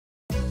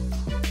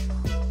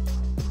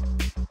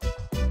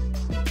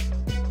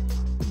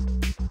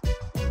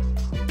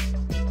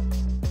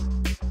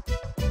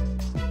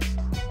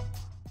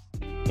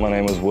My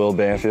name is Will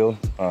Banfield.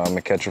 I'm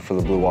a catcher for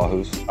the Blue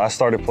Wahoos. I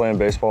started playing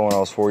baseball when I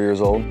was 4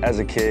 years old. As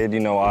a kid,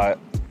 I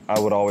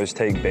would always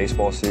take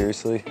baseball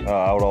seriously.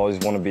 I would always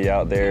want to be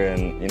out there,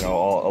 and a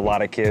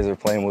lot of kids are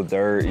playing with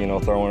dirt,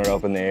 throwing it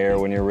up in the air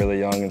when you're really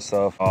young and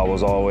stuff. I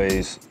was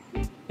always,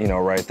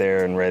 right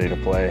there and ready to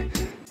play.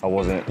 I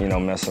wasn't,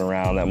 messing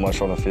around that much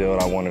on the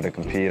field. I wanted to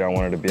compete. I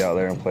wanted to be out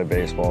there and play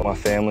baseball. My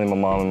family, my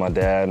mom and my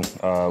dad,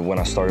 when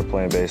I started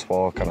playing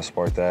baseball, kind of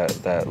sparked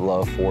that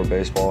love for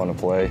baseball and to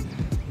play.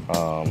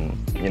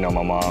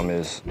 My mom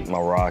is my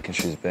rock, and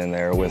she's been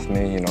there with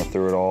me,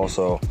 through it all.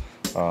 So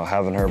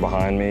having her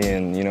behind me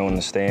and, in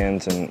the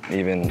stands, and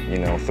even,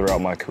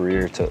 throughout my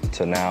career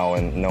to now,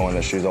 and knowing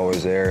that she's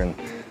always there and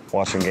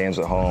watching games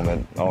at home,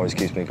 it always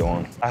keeps me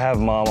going. I have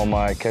Mom on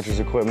my catcher's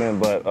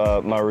equipment,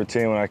 but my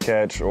routine when I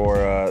catch, or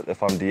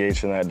if I'm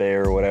DHing that day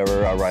or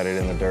whatever, I ride it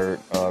in the dirt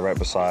right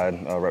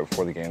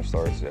before the game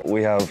starts. Yeah.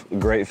 We have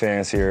great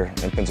fans here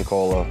in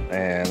Pensacola,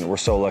 and we're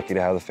so lucky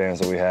to have the fans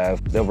that we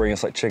have. They'll bring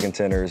us like chicken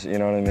tenders, you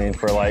know what I mean,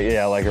 for like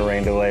a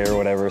rain delay or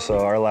whatever. So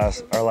our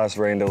last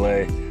rain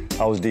delay,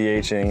 I was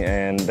DHing,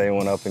 and they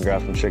went up and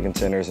grabbed some chicken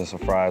tenders and some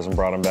fries and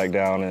brought them back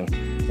down, and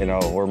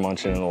we're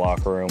munching in the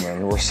locker room,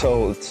 and we're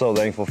so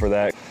thankful for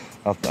that.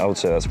 I would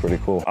say that's pretty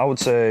cool. I would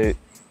say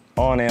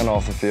on and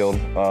off the field,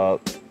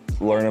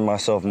 learning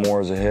myself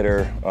more as a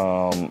hitter,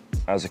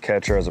 as a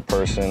catcher, as a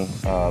person,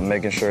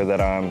 making sure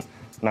that I'm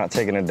not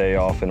taking a day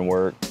off in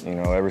work.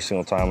 Every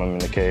single time I'm in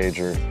the cage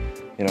or,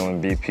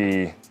 in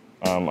BP,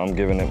 I'm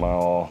giving it my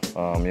all.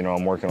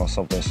 I'm working on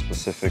something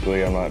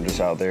specifically. I'm not just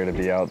out there to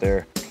be out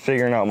there.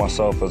 Figuring out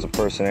myself as a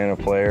person and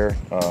a player,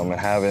 and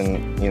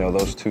having,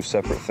 those two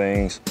separate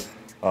things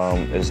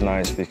is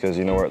nice, because,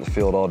 we're at the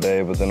field all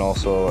day, but then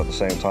also at the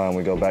same time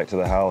we go back to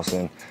the house,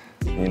 and,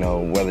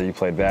 whether you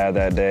played bad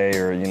that day,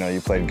 or,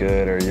 you played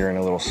good, or you're in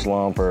a little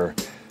slump, or,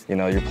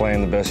 you're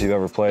playing the best you've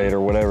ever played,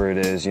 or whatever it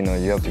is, you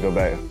have to go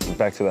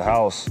back to the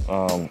house,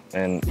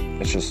 and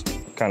it's just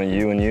kind of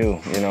you and you,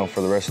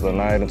 for the rest of the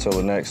night until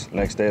the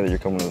next day that you're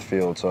coming to the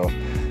field. So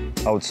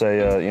I would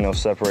say,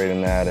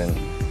 separating that, and,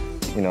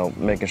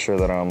 making sure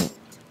that I'm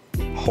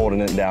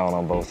holding it down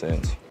on both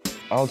ends.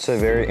 I would say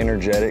very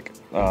energetic.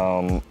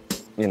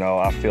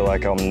 I feel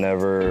like I'm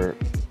never,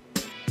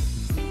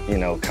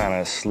 kind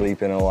of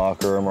sleep in a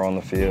locker room or on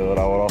the field.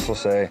 I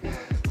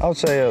would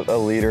say a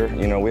leader.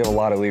 We have a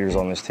lot of leaders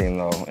on this team,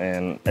 though,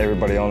 and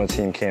everybody on the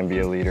team can be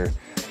a leader.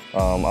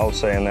 I would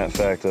say in that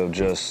fact of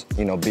just,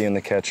 being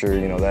the catcher,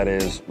 that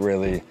is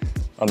really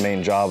a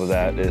main job of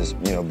that, is,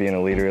 being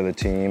a leader of the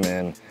team,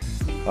 and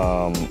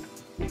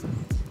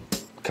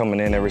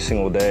coming in every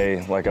single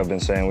day. Like I've been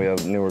saying, we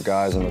have newer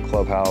guys in the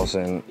clubhouse,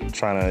 and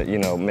trying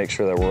to, make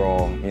sure that we're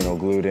all,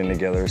 glued in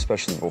together,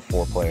 especially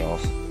before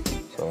playoffs.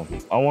 So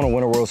I want to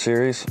win a World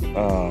Series,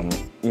 and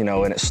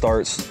it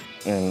starts,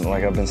 and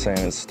like I've been saying,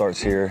 it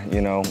starts here,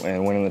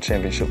 and winning the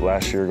championship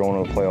last year,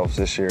 going to the playoffs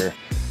this year,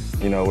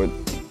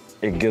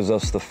 it gives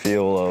us the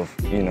feel of,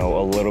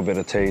 a little bit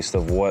of taste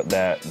of what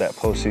that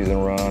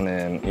postseason run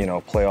and,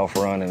 playoff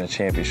run and a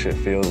championship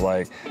feels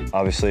like.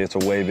 Obviously, it's a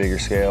way bigger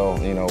scale,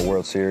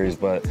 World Series,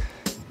 but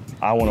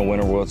I want to win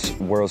a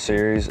World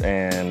Series,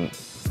 and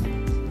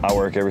I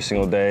work every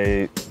single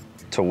day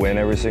to win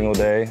every single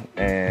day,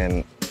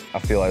 and I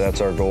feel like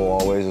that's our goal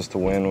always, is to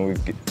win when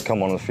we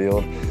come on the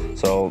field.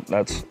 So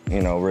that's,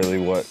 really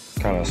what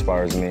kind of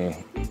inspires me,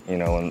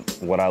 and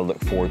what I look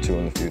forward to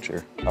in the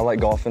future. I like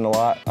golfing a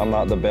lot. I'm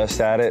not the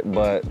best at it,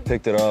 but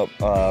picked it up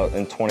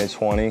in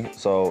 2020,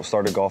 so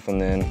started golfing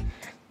then.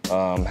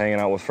 Hanging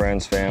out with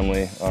friends,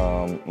 family.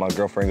 My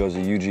girlfriend goes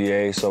to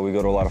UGA, so we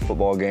go to a lot of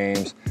football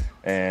games,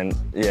 and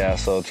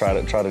so try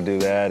to do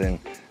that, and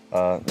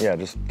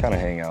just kind of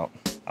hang out.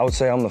 I would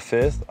say I'm the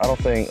fifth. I don't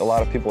think a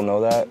lot of people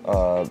know that.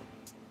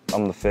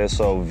 I'm the fifth,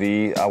 so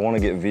V. I want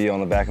to get V on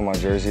the back of my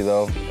jersey,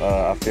 though.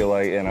 I feel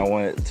like, and I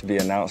want it to be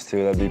announced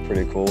too. That'd be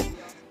pretty cool.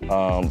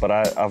 But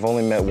I've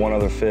only met one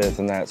other fifth,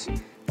 and that's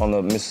on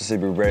the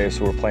Mississippi Braves,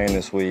 who were playing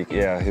this week.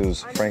 Yeah, he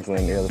was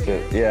Franklin, the other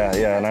fifth. Yeah,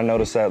 and I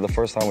noticed that the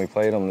first time we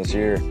played him this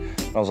year.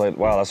 I was like,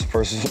 wow, that's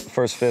the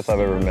first fifth I've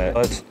ever met.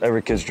 That's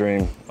every kid's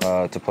dream,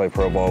 to play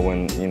pro ball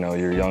when,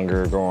 you're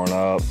younger, growing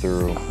up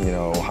through,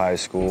 high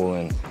school,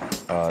 and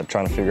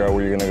trying to figure out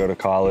where you're gonna go to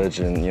college,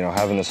 and,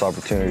 having this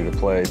opportunity to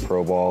play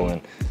pro ball,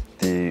 and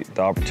the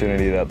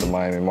opportunity that the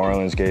Miami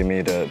Marlins gave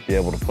me to be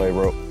able to play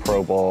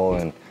pro ball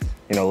and,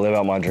 live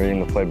out my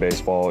dream to play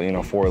baseball,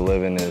 for a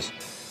living is,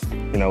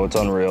 it's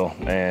unreal.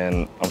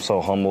 And I'm so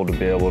humbled to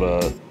be able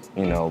to,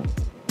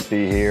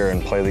 be here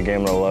and play the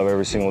game that I love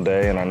every single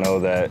day. And I know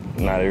that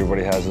not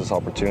everybody has this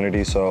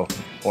opportunity. So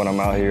when I'm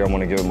out here, I'm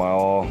gonna give it my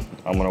all.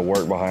 I'm gonna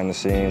work behind the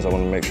scenes. I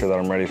want to make sure that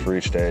I'm ready for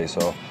each day.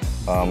 So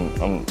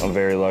I'm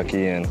very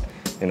lucky, and,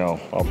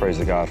 I'll praise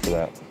to God for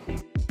that.